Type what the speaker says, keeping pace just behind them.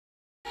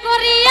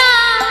করিয়া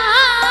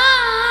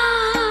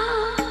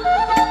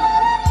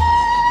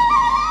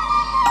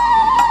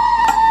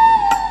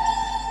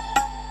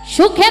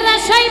সুখের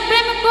আশায়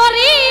প্রেম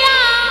করিয়া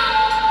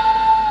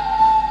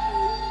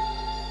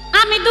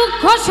আমি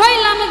দুঃখ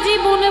সইলাম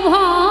জীবন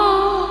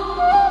ভর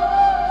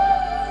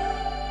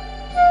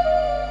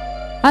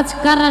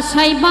আজকার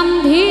আশায়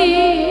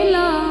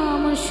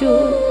বান্ধিলাম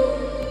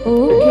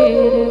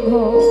সুখের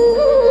ঘর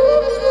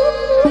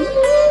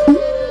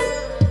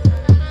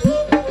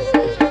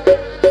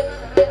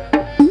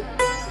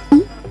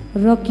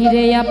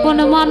রকিরে আপন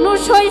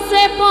মানুষ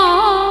হইছে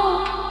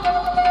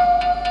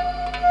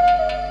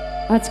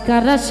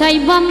আজকার আশায়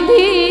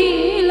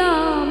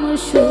বান্ধিলাম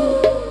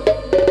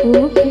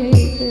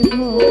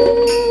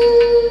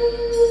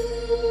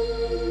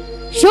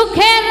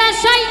সুখের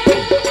আশায়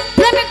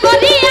প্রেম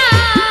করিয়া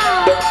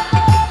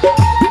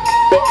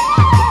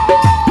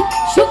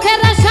সুখের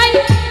আশায়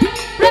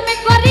প্রেম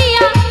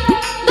করিয়া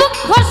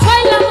দুঃখ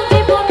সইলাম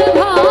জীবন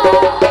ভর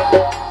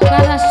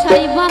কার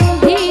আশায়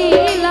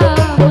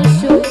বান্ধিলাম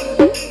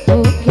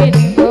সুখের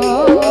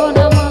ঘর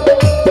আমার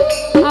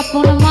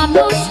আপন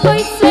মানুষ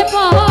হইছে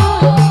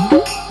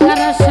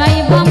কার আশায়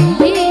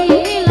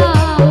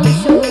বান্ধিলাম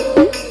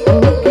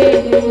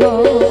সুখের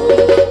ঘর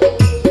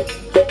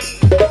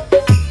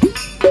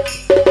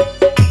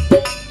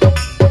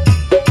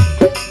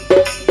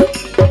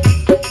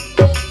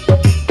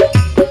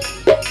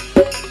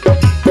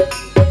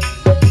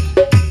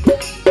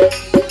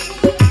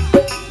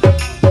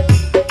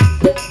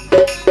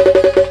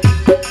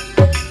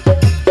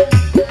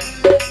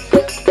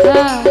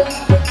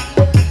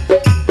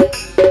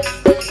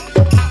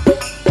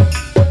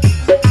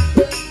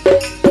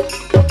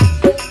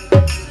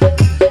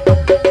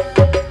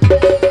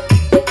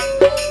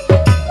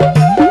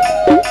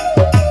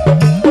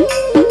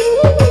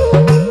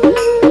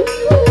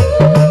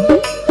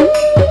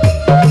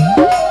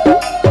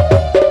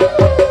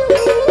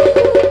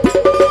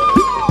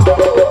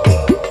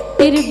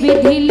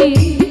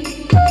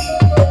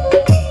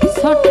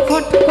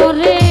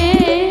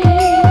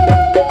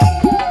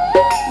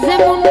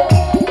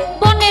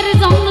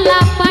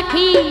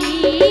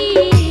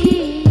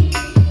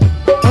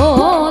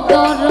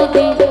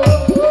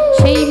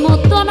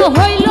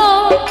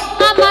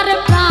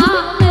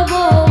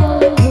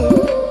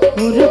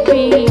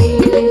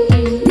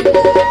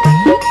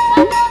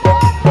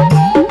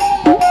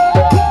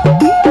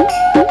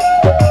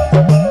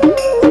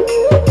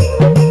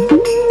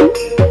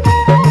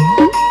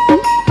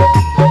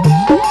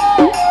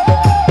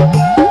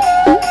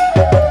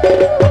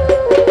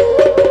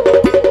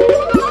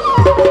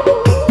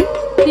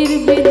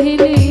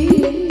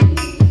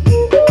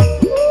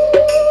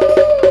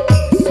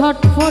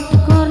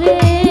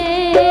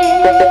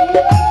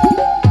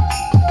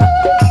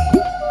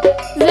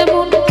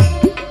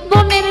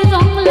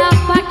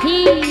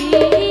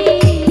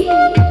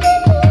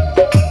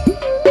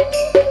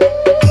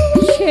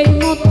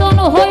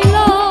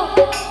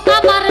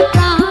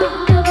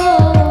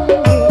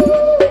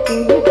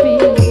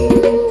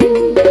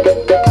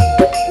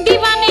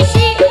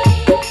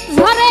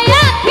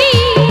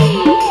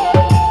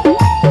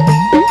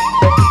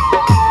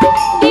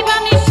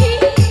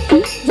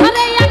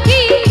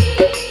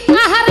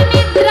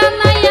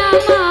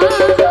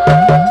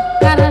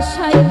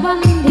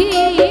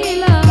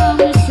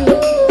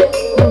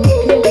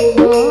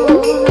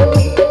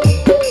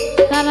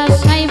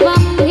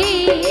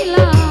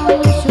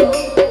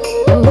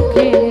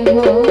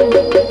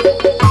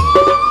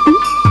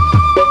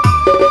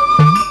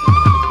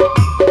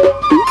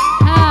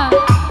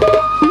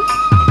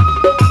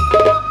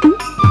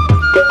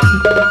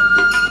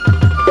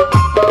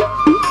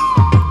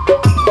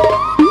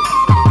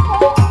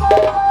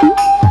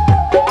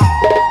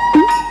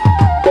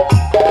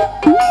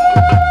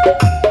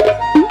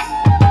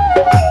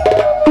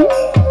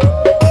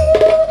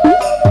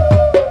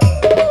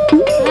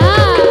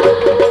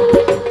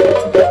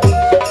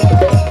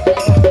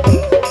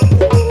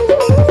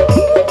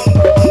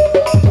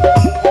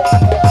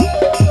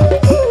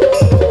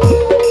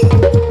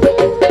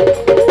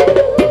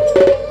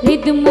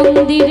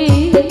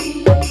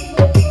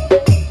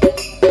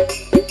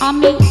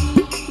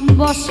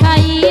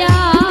বসাইয়া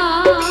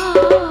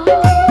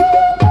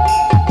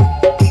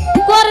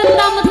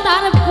করতাম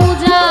তার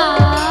পূজা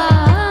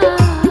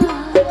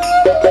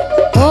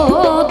ও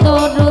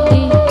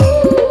দরদি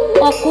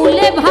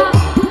অকুলে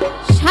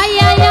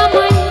ভাসাইয়া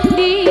আমায়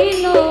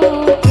দিল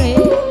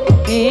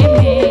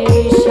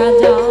প্রেমের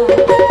সাজা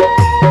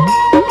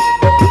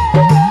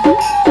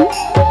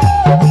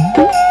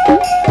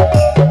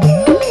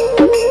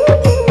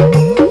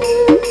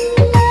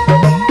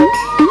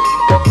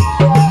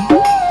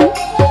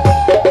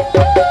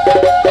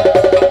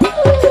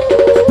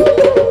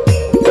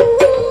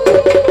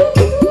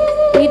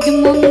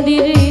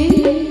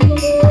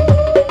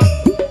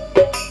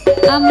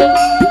আমি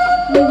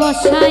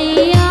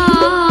বসাইয়া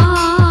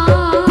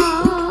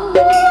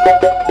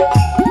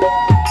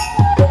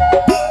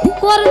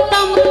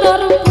করতাম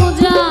তোর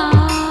পূজা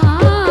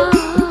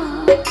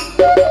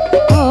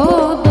ও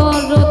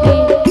দরদি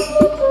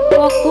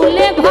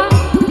অকুলে ভা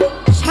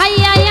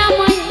ছাইয়া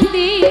আমায়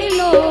দিল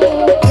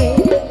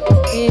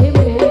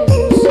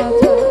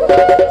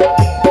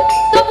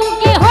তবু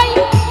কি হইল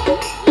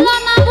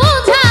না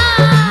বোঝা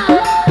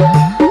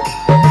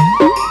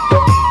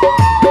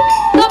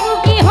তবু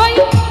কি হইল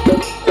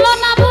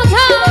না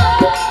বোঝা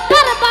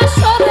কার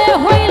বাসরে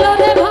হইল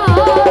রে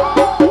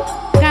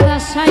কারা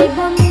সাই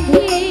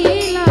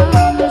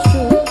বন্ধিলাম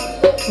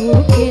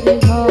সুখের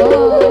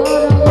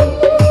ঘর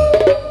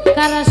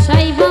কারা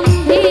সাই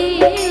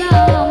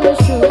বন্ধিলাম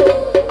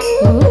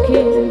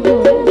সুখের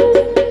ঘর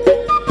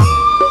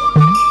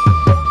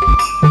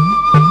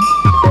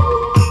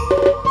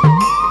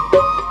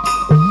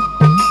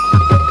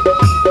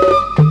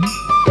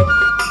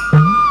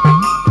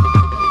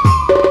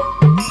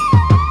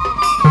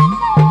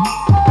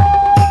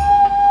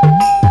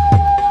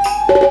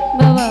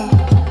বাবা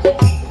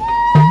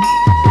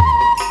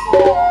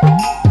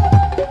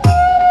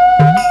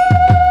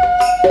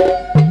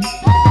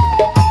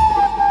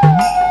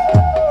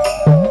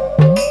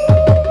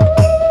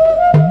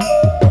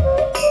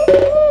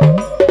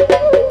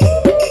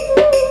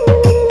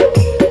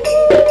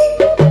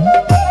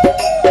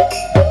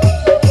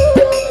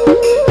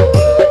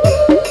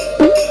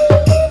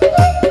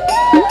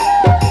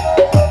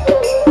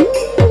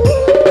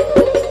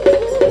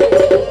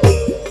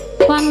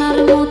পানার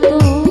মতো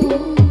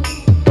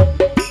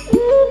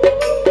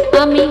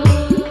আমি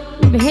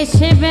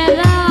ভেসে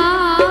বেড়া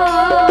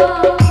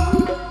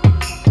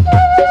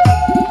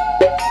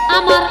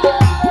আমার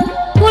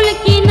কুল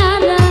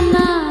কিনারা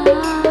না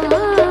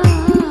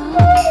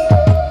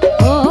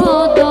ও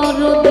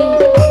দরদি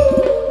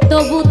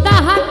তবু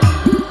তাহার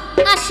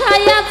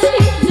আশায় আছি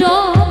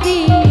যদি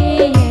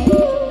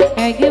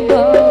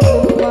একবার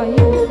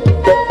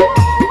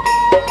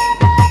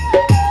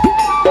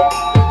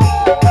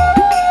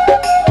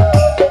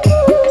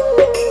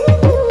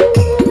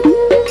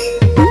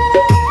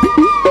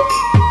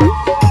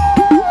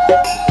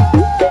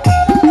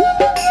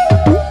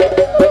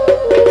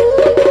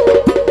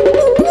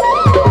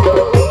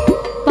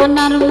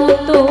পানার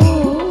মতো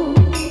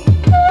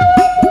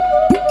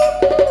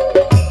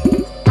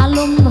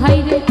আলম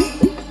ভাইরে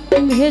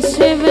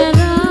ভেসে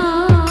বেড়া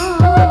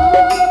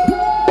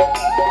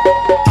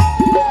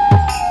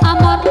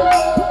আমার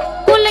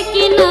কুল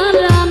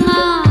কিনারা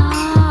না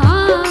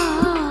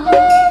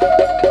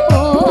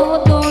ও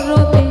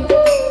দরদি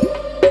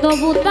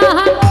তবু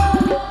তাহার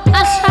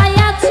আশায়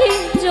আছি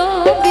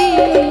যদি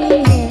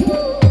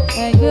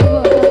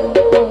একবার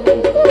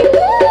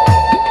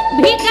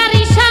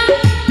ভিখারি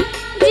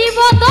জীব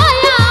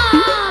দয়া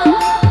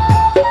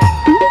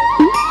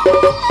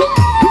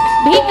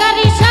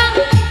ভিখারি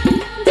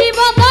জীব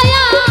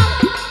দয়া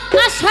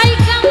আশাই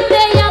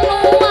কান্দে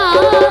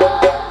আমার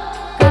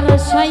কারা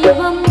সাই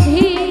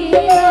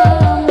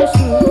বন্ধিলাম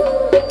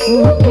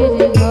সুখের